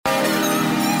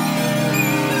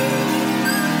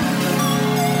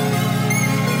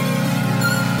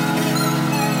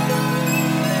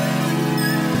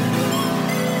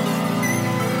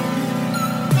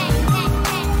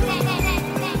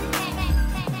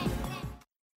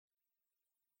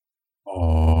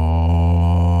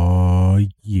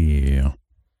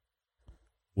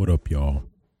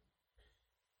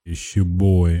It's your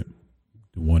boy,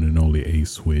 the one and only A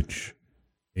Switch,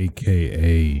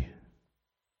 aka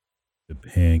the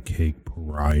Pancake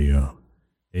Pariah,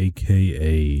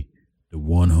 aka the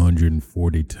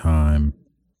 140-time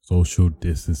social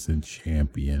distancing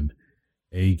champion,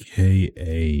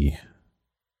 aka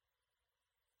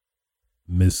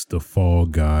Mr. Fall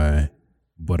Guy,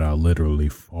 but I literally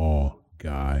fall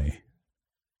guy.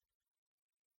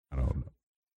 I don't know.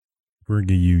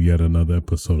 Bringing you yet another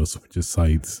episode of Switches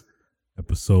Sites,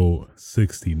 episode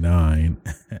 69.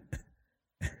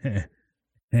 Let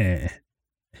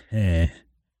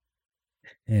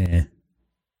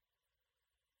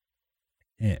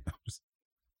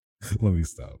me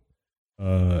stop.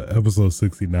 Episode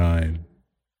 69.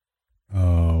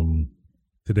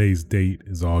 Today's date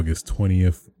is August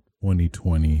 20th,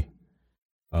 2020.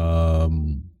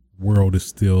 World is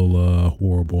still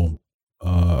horrible,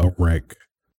 a wreck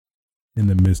in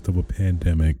the midst of a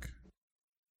pandemic.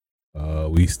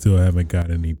 We still haven't got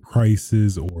any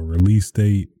prices or release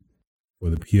date for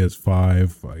the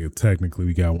PS5. Technically,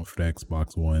 we got one for the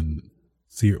Xbox One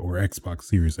or Xbox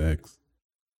Series X,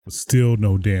 but still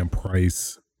no damn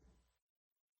price.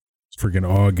 It's freaking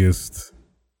August.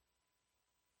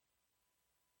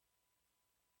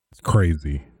 It's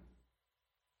crazy.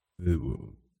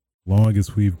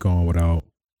 Longest we've gone without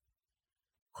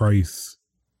price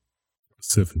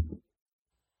specific.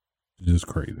 Just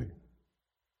crazy.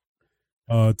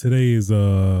 Today is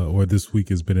or this week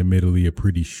has been admittedly a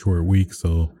pretty short week,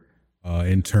 so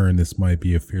in turn this might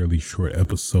be a fairly short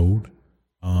episode.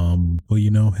 But you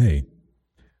know, hey,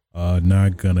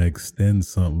 not gonna extend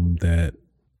something that,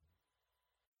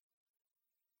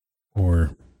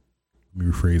 or let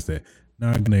me rephrase that,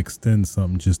 not gonna extend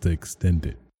something just to extend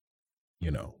it, you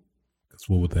know, because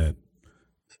what would that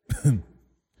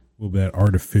what would that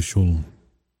artificialness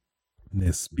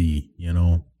be, you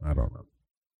know? I don't know.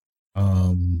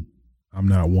 I'm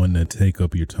not one to take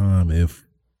up your time if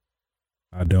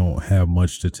I don't have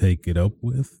much to take it up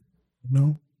with, you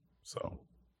know? So,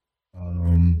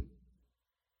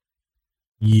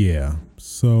 yeah.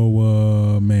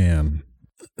 So, man,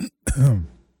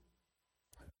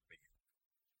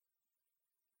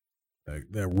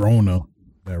 that Rona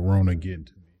getting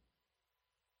to me.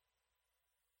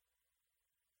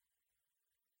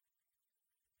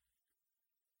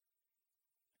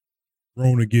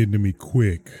 Rona getting to me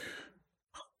quick.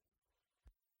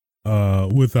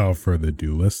 Without further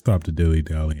ado, let's stop the dilly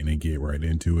dallying and get right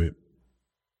into it.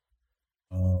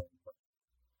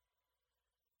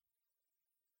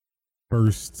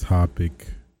 First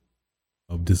topic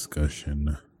of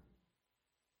discussion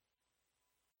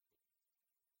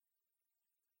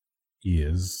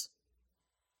is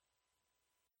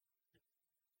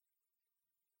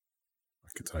I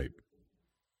could type.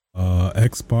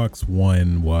 Xbox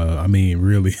One. Well, I mean,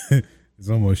 really, it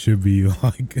almost should be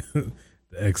like the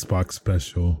Xbox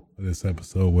special of this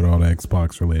episode with all the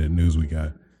Xbox related news we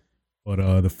got.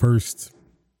 But the first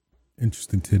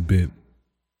interesting tidbit,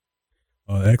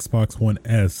 Xbox One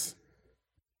S,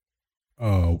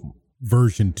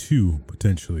 version 2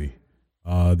 potentially.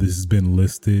 This has been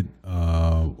listed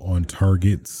on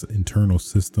Target's internal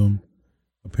system,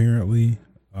 apparently,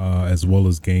 as well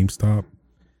as GameStop.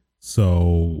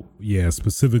 So yeah,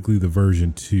 specifically the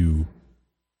version 2.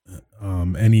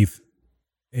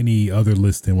 Any other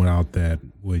listing without that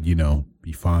would, you know,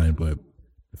 be fine. But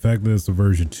the fact that it's the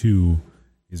version 2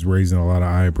 is raising a lot of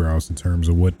eyebrows in terms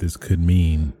of what this could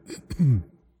mean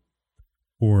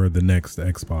for the next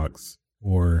Xbox,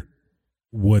 or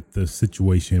what the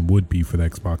situation would be for the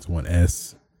Xbox One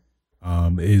S.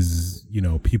 Is, you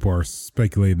know, people are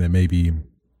speculating that maybe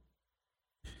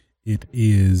it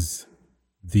is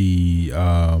the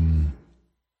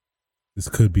this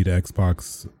could be the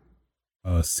Xbox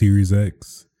Series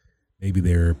X. Maybe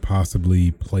they're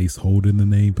possibly placeholding the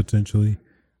name potentially.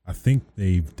 I think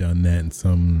they've done that in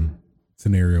some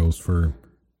scenarios for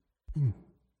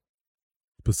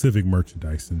specific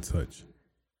merchandise and such.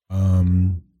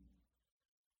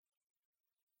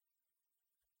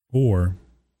 Or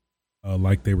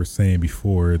like they were saying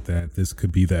before, that this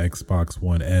could be the Xbox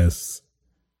One S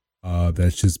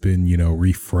that's just been, you know,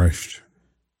 refreshed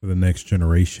for the next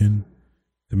generation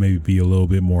to maybe be a little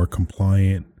bit more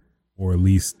compliant, or at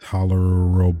least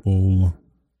tolerable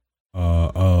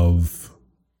of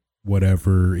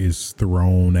whatever is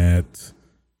thrown at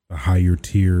the higher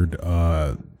tiered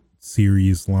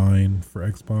series line for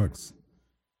Xbox.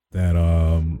 That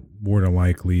more than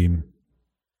likely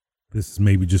this is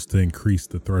maybe just to increase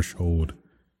the threshold,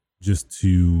 just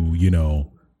to, you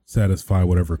know, satisfy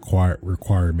whatever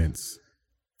requirements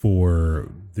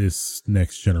for this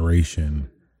next generation.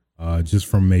 just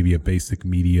from maybe a basic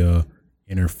media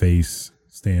interface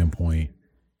standpoint.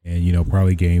 And, you know,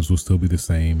 probably games will still be the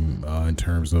same in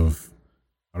terms of,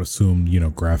 I'd assume, you know,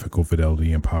 graphical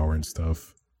fidelity and power and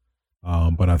stuff.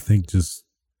 But I think just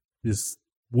this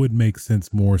would make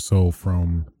sense more so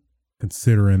from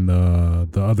considering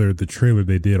the trailer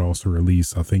they did also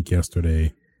release, I think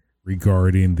yesterday,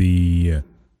 regarding the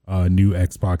new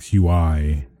Xbox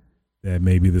UI, that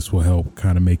maybe this will help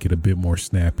kind of make it a bit more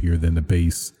snappier than the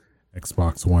base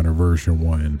Xbox One or version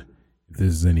 1, if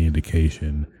this is any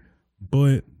indication.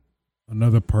 But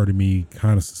another part of me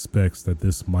kind of suspects that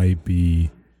this might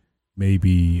be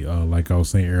maybe, like I was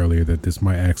saying earlier, that this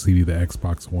might actually be the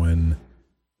Xbox One,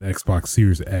 the Xbox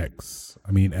Series S,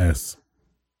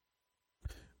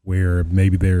 where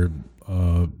maybe they're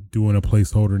doing a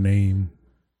placeholder name,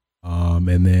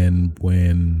 and then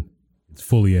when it's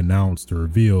fully announced or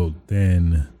revealed,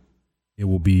 then it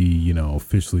will be, you know,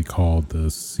 officially called the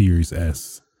Series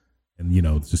S, and, you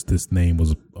know, just this name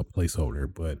was a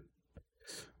placeholder. But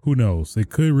who knows? It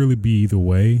could really be either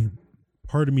way.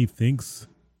 Part of me thinks,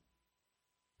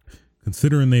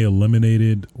 considering they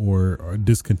eliminated or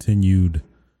discontinued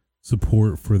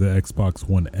support for the Xbox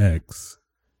One X,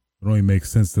 it only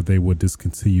makes sense that they would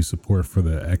discontinue support for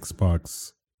the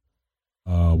Xbox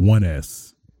One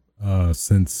S,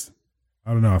 since,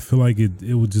 I don't know, I feel like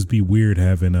it would just be weird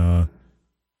having a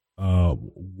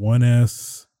One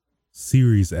S,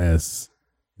 Series S,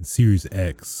 and Series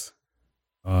X.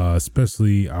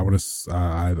 Especially,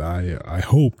 I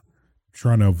hope,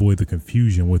 trying to avoid the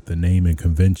confusion with the name and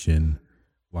convention.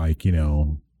 Like, you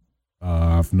know,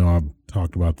 I've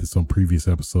talked about this on previous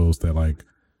episodes that, like,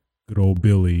 good old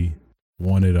Billy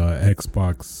wanted a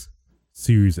Xbox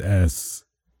Series S,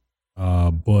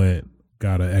 but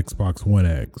got a Xbox One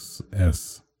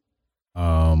S.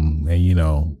 And, you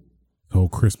know, the whole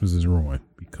Christmas is ruined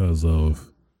because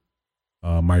of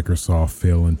Microsoft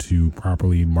failing to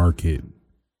properly market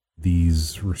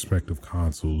these respective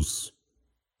consoles.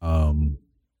 I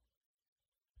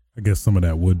guess some of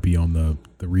that would be on the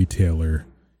retailer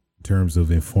in terms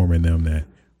of informing them that,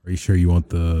 are you sure you want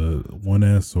the One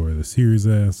S or the Series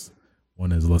S?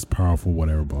 One is less powerful,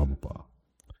 whatever, blah, blah, blah.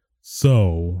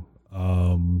 So,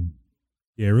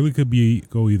 yeah, it really could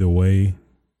go either way.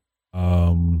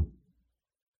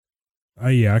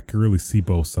 I could really see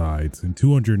both sides. And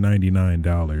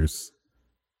 $299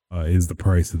 is the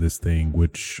price of this thing,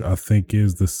 which I think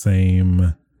is the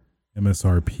same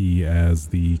MSRP as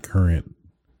the current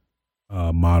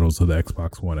models of the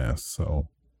Xbox One S. So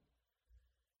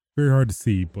very hard to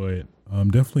see, but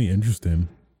definitely interesting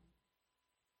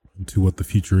into what the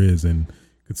future is. And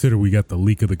consider we got the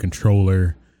leak of the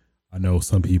controller. I know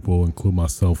some people, include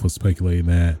myself, was speculating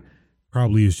that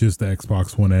probably it's just the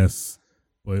Xbox One S,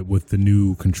 but with the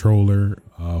new controller,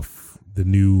 the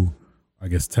new, I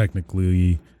guess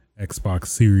technically, Xbox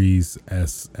Series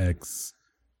SX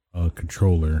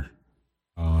controller,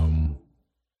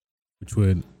 which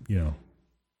would, you know,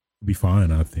 be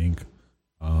fine, I think.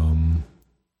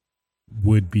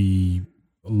 Would be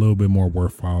a little bit more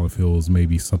worthwhile if it was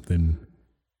maybe something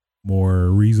more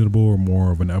reasonable or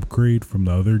more of an upgrade from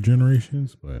the other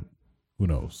generations, but who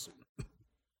knows?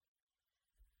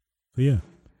 So yeah,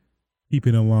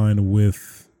 keeping in line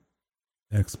with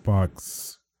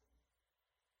Xbox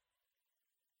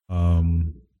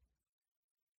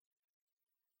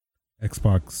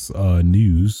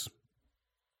news,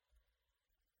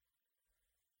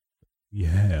 we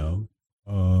have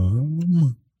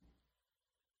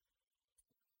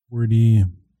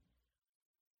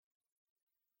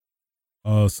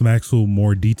some actual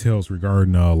more details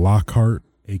regarding Lockhart,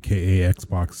 aka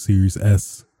Xbox Series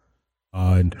S,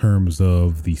 in terms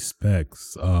of the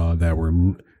specs that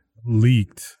were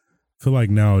leaked. I feel like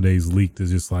nowadays leaked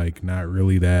is just like not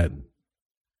really that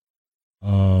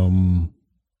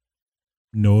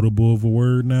notable of a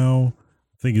word now.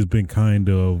 I think it's been kind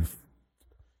of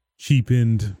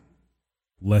cheapened,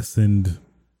 lessened,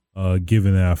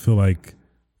 given that I feel like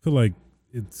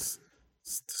it's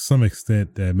to some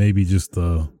extent that maybe just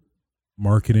the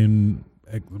marketing,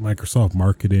 Microsoft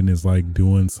marketing is like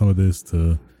doing some of this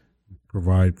to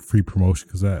provide free promotion,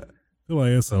 because I feel like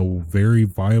it's a very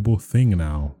viable thing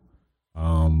now.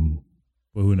 But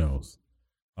who knows?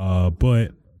 But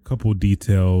a couple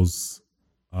details,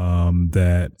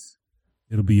 that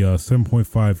it'll be 7.5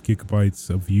 gigabytes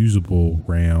of usable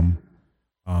RAM.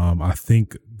 I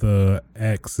think the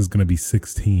X is going to be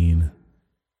 16.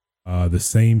 The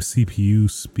same CPU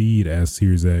speed as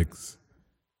Series X.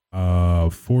 4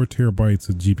 terabytes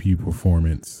of GPU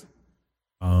performance.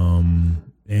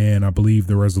 And I believe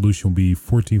the resolution will be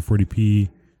 1440p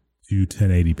to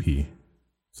 1080p.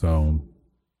 So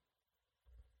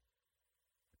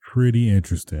pretty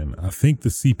interesting. I think the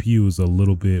CPU is a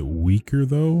little bit weaker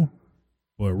though,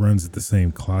 but it runs at the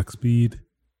same clock speed.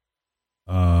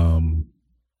 Um,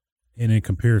 and in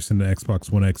comparison to Xbox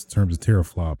One X in terms of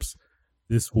teraflops,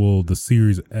 the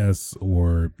Series S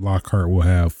or Lockhart will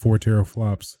have 4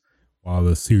 teraflops, while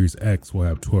the Series X will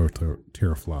have 12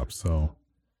 teraflops. So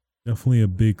definitely a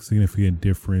big significant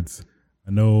difference.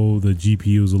 I know the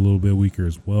GPU is a little bit weaker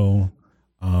as well.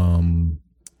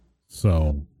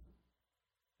 So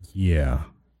yeah,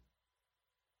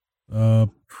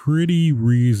 pretty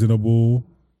reasonable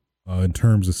in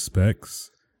terms of specs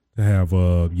to have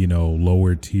a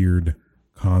lower tiered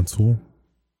console.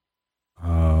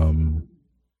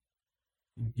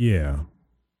 Yeah,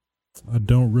 I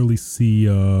don't really see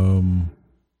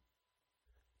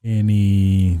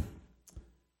any,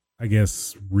 I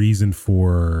guess, reason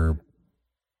for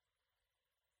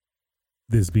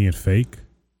this being fake.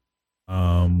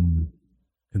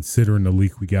 Considering the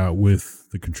leak we got with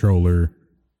the controller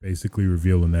basically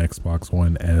revealing the Xbox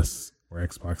One S or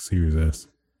Xbox Series S.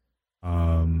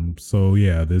 So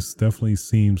yeah, this definitely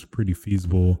seems pretty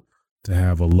feasible to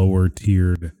have a lower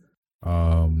tiered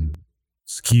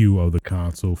SKU of the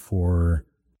console to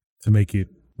make it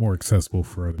more accessible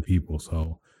for other people.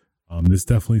 So this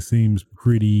definitely seems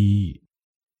pretty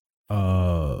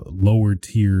lower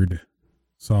tiered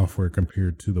software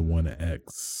compared to the One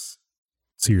X,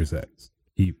 Series X.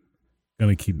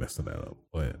 Gonna keep messing that up,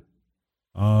 but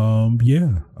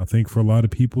yeah, I think for a lot of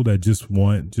people that just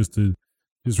want to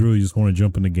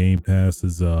jump into Game Pass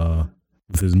with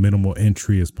as minimal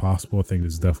entry as possible, I think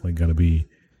this is definitely gonna be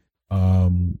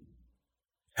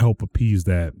help appease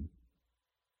that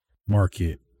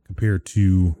market compared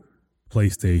to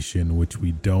PlayStation, which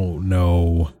we don't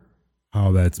know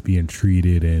how that's being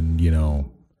treated, and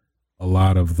a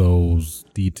lot of those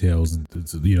details,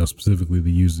 specifically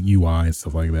the UI and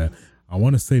stuff like that. I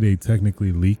want to say they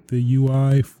technically leaked the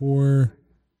UI for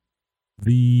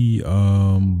the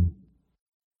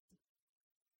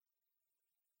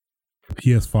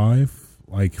PS5,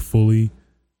 like fully,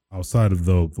 outside of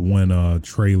the one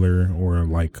trailer or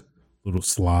like little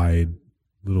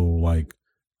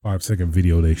 5-second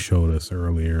video they showed us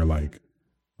earlier. Like,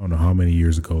 I don't know how many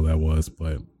years ago that was,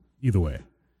 but either way,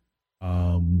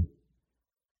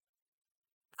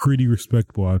 pretty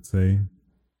respectable, I'd say.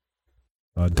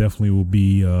 Definitely will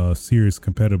be a serious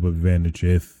competitive advantage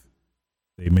if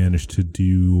they manage to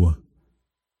do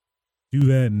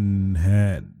that and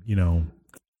had,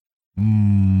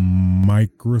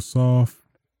 Microsoft,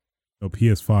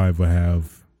 PS5 will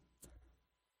have,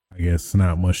 I guess,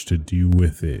 not much to do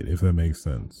with it, if that makes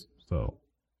sense. So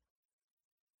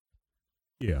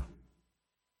yeah,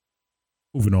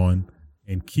 moving on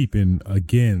and keeping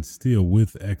again still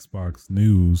with Xbox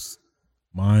news.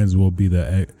 Mine will be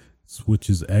the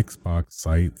Switch's Xbox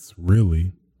sites,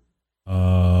 really.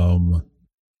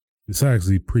 It's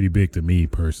actually pretty big to me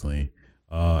personally.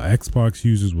 Xbox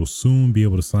users will soon be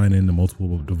able to sign in to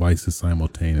multiple devices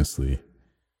simultaneously.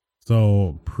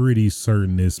 So pretty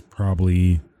certain this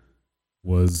probably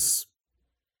was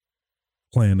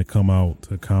planned to come out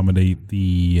to accommodate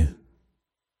the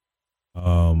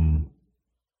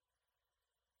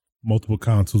multiple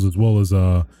consoles, as well as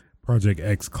Project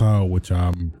X Cloud, which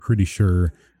I'm pretty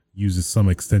sure uses some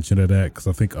extension of that, because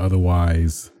I think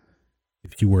otherwise,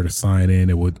 if you were to sign in,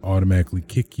 it would automatically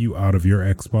kick you out of your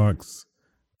Xbox.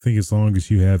 I think as long as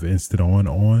you have instant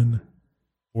on,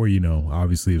 or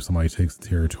obviously if somebody takes the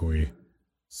territory.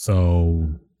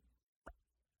 So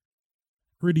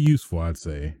pretty useful, I'd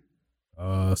say.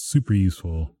 Super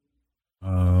useful.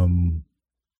 Yeah,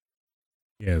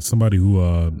 somebody who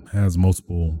has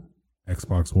multiple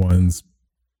Xbox Ones,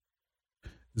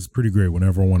 this is pretty great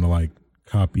whenever I want to like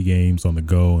copy games on the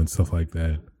go and stuff like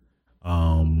that.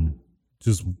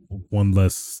 Just one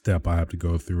less step I have to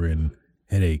go through and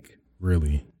headache,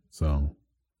 really. So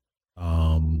but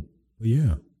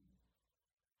yeah,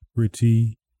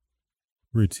 pretty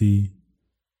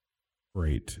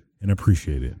great and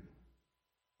appreciate it.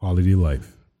 Quality of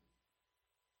life.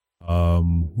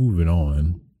 Moving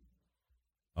on.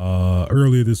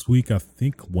 Earlier this week, I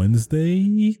think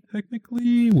Wednesday,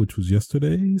 technically, which was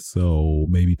yesterday, so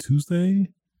maybe Tuesday,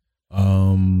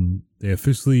 they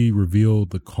officially revealed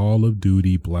the Call of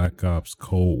Duty Black Ops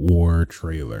Cold War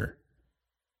trailer.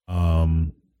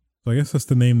 So I guess that's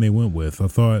the name they went with.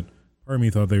 Part of me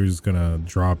thought they were just gonna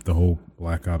drop the whole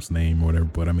Black Ops name or whatever,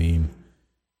 but I mean,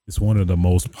 it's one of the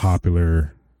most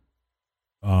popular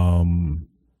Call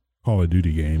of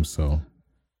Duty games, so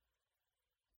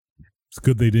it's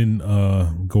good they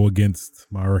didn't go against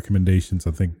my recommendations.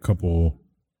 I think a couple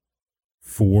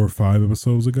 4 or 5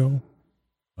 episodes ago,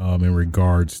 in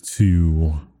regards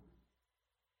to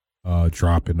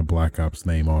dropping the Black Ops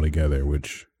name altogether,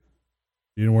 which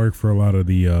didn't work for a lot of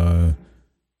the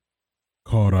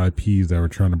COD IPs that were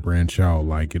trying to branch out,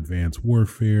 like Advanced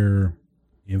Warfare,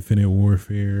 Infinite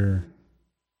Warfare.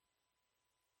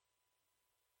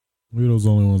 Maybe those are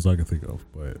the only ones I can think of,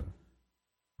 but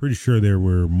pretty sure there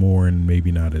were more and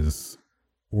maybe not as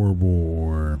horrible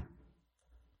or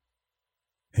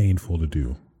painful to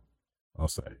do, I'll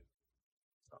say.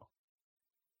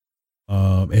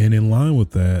 And in line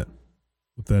with that,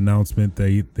 with the announcement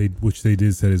which they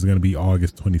did said is going to be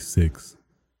August 26th.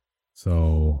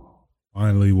 So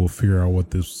finally we'll figure out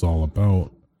what this was all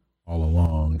about all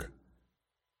along.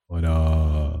 But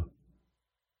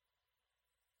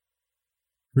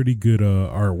pretty good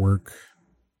artwork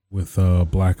with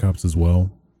Black Ops as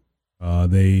well.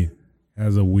 They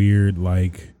has a weird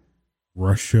like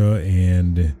Russia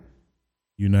and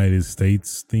United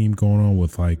States theme going on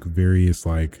with like various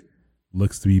like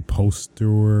looks to be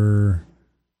poster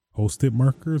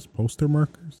markers.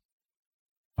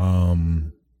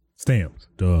 Stamped.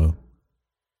 Duh.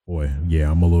 Boy,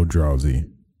 yeah, I'm a little drowsy.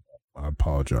 I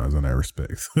apologize in that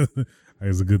respect.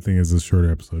 It's a good thing it's a shorter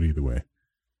episode either way.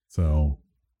 So,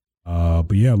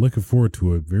 but yeah, looking forward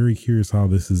to it. Very curious how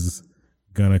this is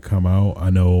gonna come out. I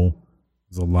know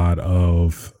there's a lot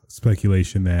of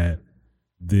speculation that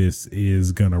this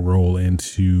is gonna roll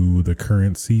into the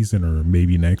current season or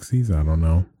maybe next season. I don't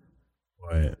know,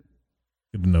 but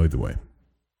good to know either way.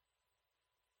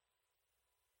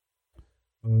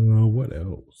 What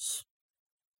else?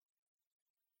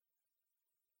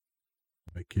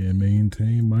 I can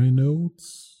maintain my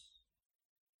notes.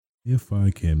 If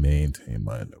I can maintain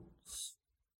my notes.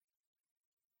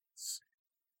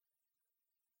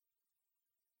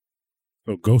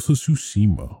 So Ghost of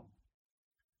Tsushima.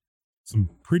 Some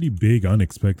pretty big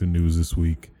unexpected news this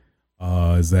week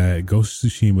is that Ghost of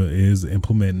Tsushima is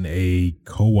implementing a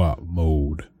co-op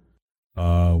mode,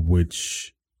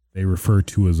 which they refer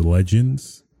to as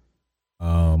Legends.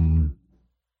 So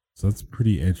that's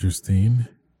pretty interesting.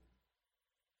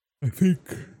 I think,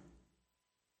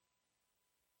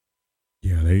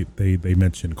 yeah, they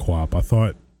mentioned co-op. I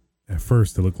thought at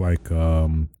first it looked like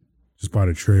just by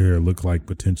the trailer, it looked like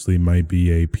potentially might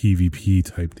be a PvP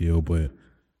type deal, but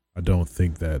I don't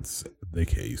think that's the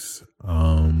case.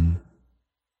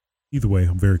 Either way,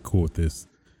 I'm very cool with this.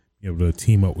 Be able to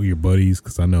team up with your buddies,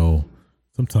 because I know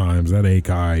sometimes that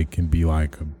AI can be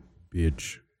like a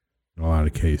bitch in a lot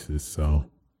of cases. So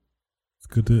it's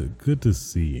good to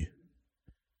see.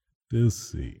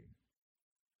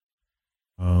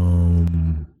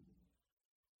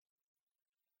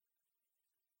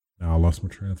 Now I lost my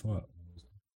train of thought.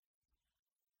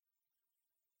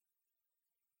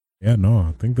 Yeah, no,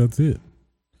 I think that's it.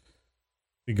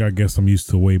 I guess I'm used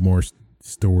to way more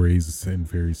stories and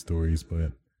fairy stories,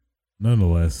 but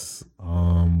nonetheless,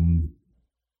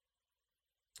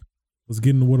 let's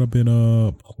get into what I've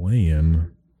been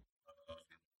playing.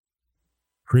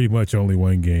 Pretty much only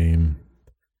one game,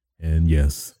 and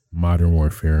yes, Modern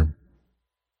Warfare.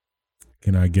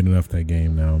 Can I get enough of that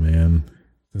game now, man?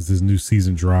 Since this new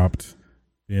season dropped,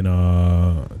 been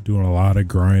doing a lot of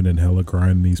grind and hella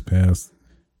grind these past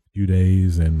few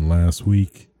days and last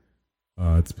week.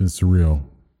 It's been surreal.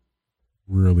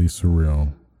 Really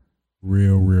surreal.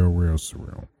 Real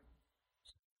surreal.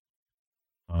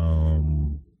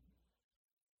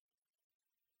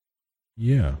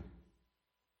 Yeah.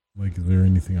 Like, is there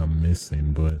anything I'm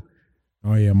missing? But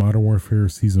oh yeah, Modern Warfare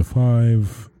Season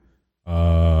 5.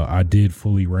 I did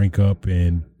fully rank up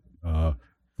and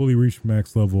fully reached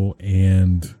max level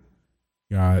and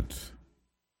got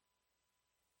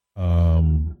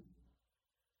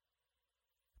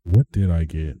what did I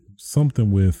get?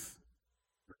 Something with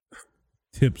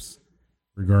tips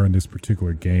regarding this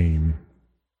particular game,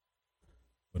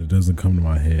 but it doesn't come to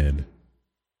my head.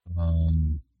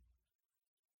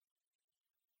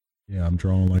 Yeah, I'm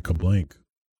drawing like a blank.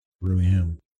 Really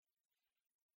am.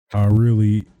 I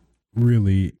really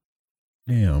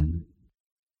am.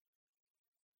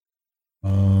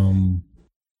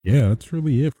 Yeah, that's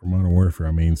really it for Modern Warfare.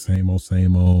 I mean, same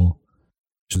old.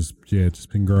 Just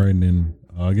been grinding.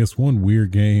 I guess one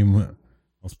weird game I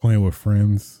was playing with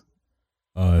friends,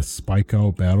 Spike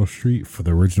Out Battle Street for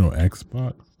the original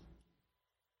Xbox.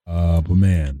 But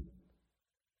man,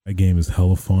 that game is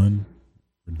hella fun,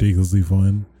 ridiculously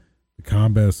fun. The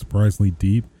combat is surprisingly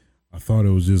deep. I thought it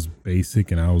was just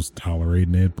basic and I was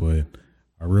tolerating it, but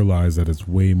I realized that it's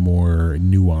way more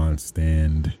nuanced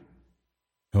and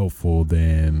helpful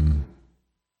than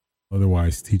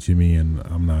otherwise teaching me, and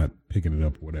I'm not picking it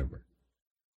up or whatever.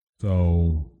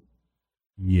 So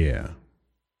yeah,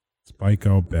 Spike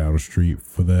Out Battle Street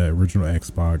for the original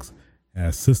Xbox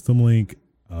has System Link,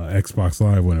 Xbox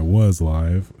Live when it was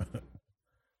live,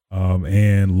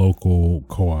 and local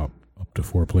co-op up to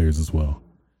 4 players as well.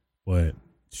 But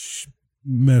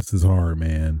mess is hard,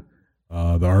 man.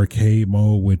 The arcade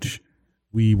mode, which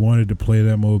we wanted to play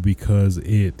that mode because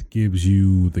it gives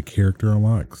you the character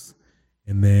unlocks.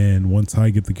 And then once I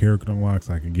get the character unlocks,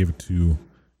 I can give it to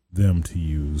them to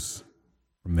use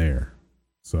from there.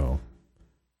 So,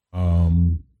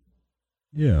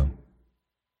 yeah,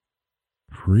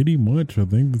 pretty much I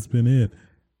think that's been it.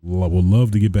 Would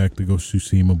love to get back to Ghost of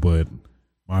Tsushima, but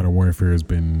Modern Warfare has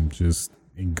been just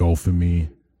engulfing me,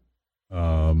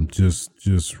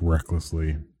 just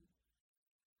recklessly.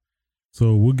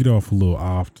 So we'll get off a little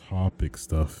off topic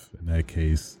stuff in that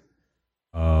case.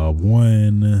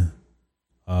 One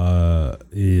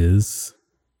is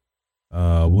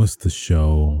what's the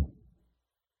show?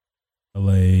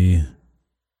 LA.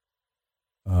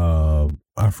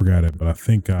 I forgot it, but I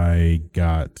think I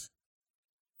got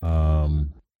the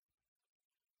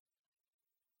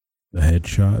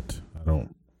headshot. I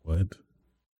don't what?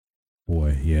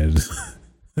 Boy, yeah.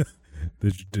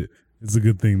 It's a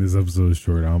good thing this episode is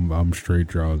short. I'm straight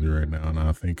drowsy right now, and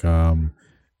I think I'm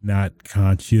not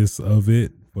conscious of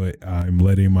it, but I'm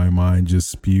letting my mind just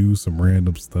spew some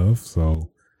random stuff.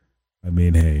 So, I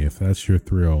mean, hey, if that's your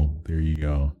thrill, there you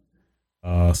go.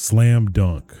 Slam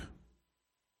Dunk.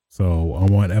 So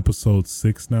I'm on episode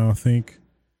 6 now, I think.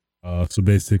 So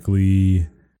basically,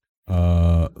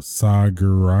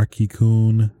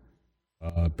 Sagaraki-kun,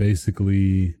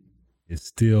 basically is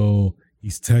still,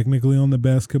 he's technically on the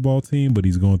basketball team, but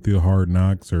he's going through hard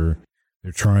knocks, or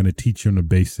they're trying to teach him the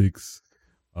basics.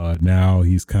 Now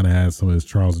he's kind of had some of his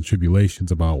trials and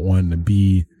tribulations about wanting to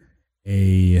be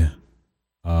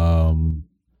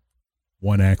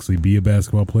actually be a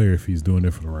basketball player if he's doing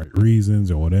it for the right reasons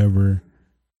or whatever.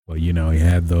 But he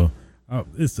had I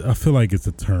feel like it's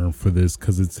a term for this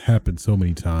because it's happened so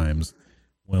many times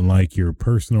when like your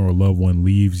person or loved one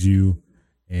leaves you,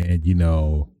 and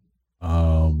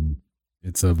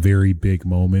it's a very big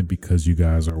moment because you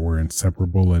guys were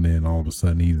inseparable, and then all of a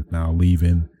sudden he's now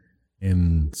leaving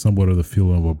in somewhat of the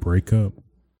feeling of a breakup.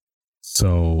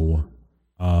 So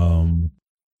kind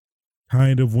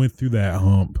of went through that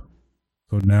hump.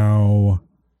 So now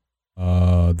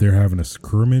they're having a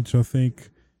scrimmage, I think,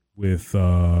 with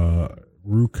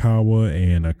Rukawa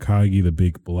and Akagi, the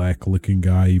big black looking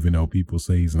guy, even though people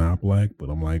say he's not black, but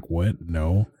I'm like, what?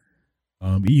 No.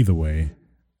 Either way.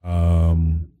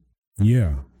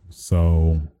 Yeah.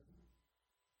 So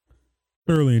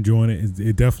thoroughly enjoying it.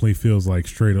 It definitely feels like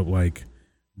straight up like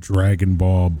Dragon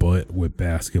Ball, but with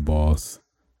basketballs.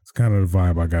 It's kind of the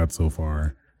vibe I got so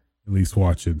far. At least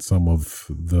watching some of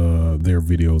their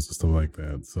videos and stuff like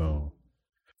that. So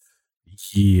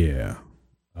yeah.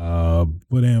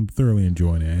 But I'm thoroughly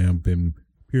enjoying it. I've been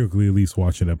periodically at least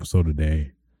watching an episode a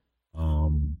day.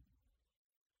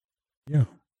 Yeah.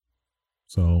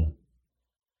 So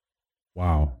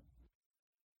wow.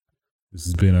 This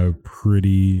has been a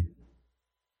pretty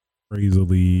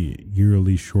crazily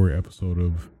yearly short episode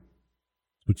of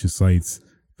Switches Sites. I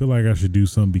feel like I should do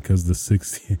something because the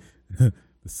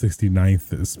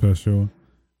 69th is special,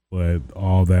 but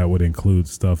all that would include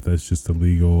stuff that's just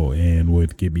illegal and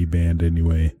would get me banned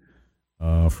anyway,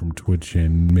 from Twitch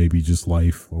and maybe just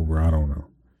life over. I don't know.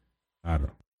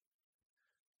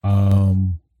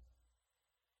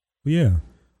 But yeah,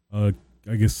 I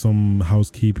guess some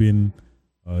housekeeping,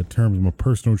 in terms of my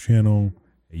personal channel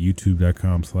at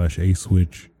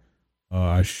youtube.com/aswitch.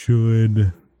 I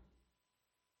should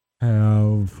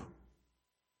have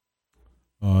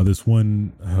this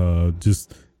one this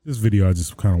video I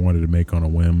just kind of wanted to make on a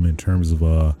whim in terms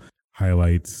of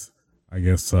highlights, I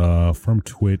guess, from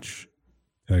Twitch,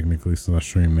 technically, since I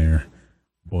stream there.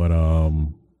 But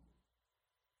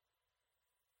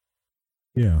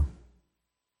yeah,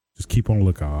 just keep on the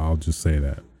lookout. I'll just say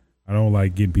that. I don't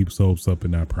like getting people's hopes up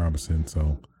and not promising,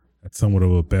 so that's somewhat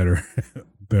of a better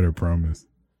better promise.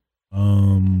 What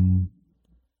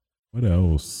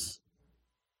else?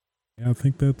 Yeah, I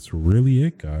think that's really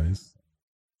it, guys.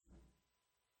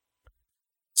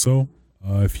 So,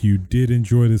 if you did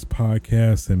enjoy this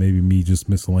podcast and maybe me just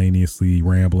miscellaneously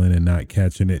rambling and not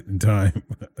catching it in time,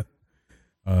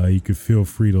 you could feel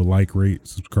free to like, rate,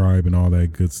 subscribe, and all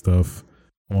that good stuff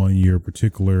on your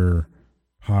particular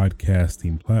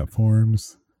podcasting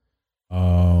platforms.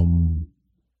 What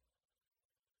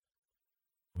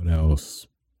else?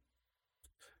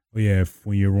 Oh yeah,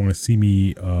 when you want to see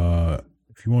me,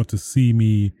 if you want to see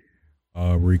me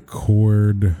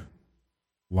record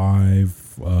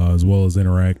live, as well as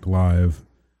interact live,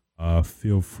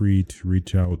 feel free to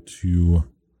reach out to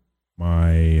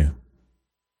my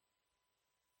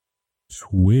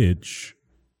Twitch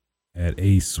at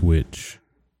A Switch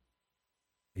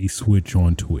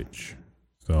on Twitch.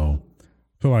 So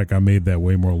I feel like I made that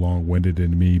way more long-winded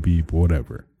than maybe, but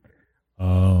whatever.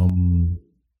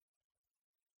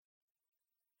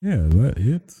 Yeah, that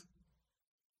it.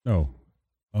 Oh,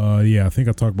 yeah, I think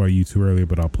I talked about YouTube earlier,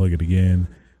 but I'll plug it again.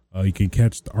 You can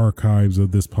catch the archives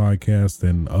of this podcast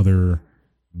and other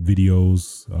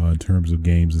videos in terms of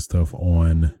games and stuff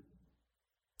on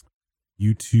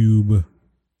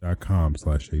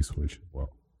youtube.com/aswitch as well.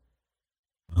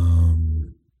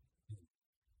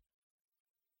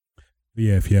 But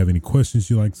yeah, if you have any questions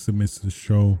you'd like to submit to the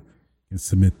show, you can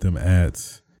submit them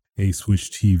at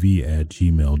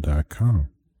aswitchtv@gmail.com.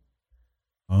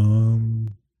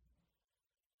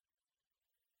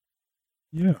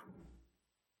 Yeah.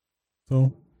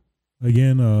 So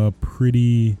again,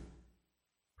 pretty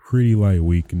light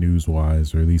week news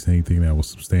wise, or at least anything that was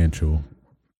substantial.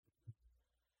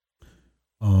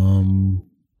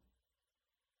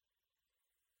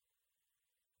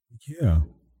 Yeah.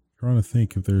 Trying to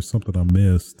think if there's something I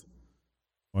missed.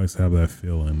 I always have that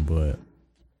feeling, but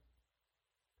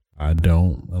I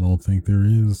don't think there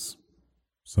is.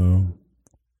 So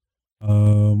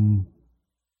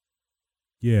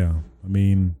yeah, I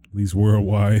mean, at least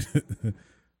worldwide,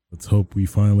 let's hope we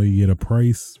finally get a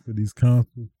price for these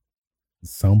consoles at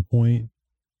some point,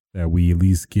 that we at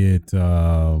least get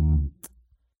well,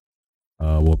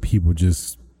 people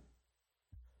just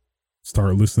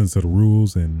start listening to the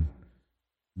rules and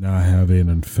not have an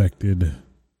infected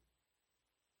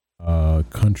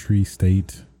country,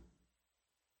 state,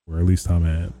 where at least I'm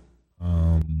at.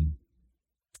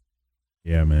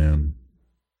 Yeah, man,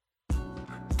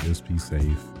 just be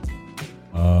safe.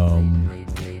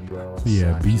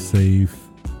 Yeah, be safe.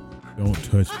 Don't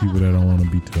touch people that don't want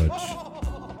to be touched.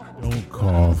 Don't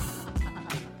cough.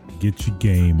 Get your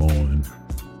game on.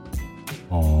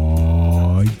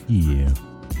 Aw, yeah.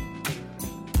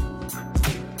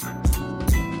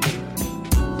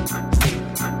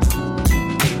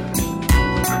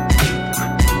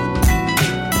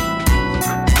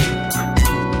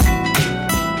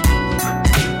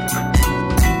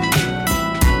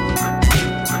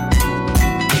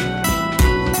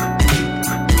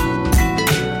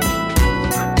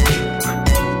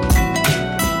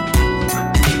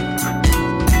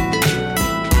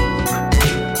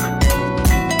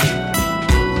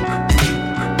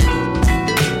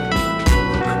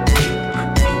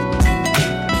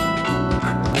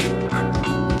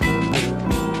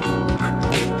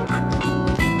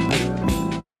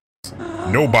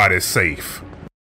 Nobody's safe.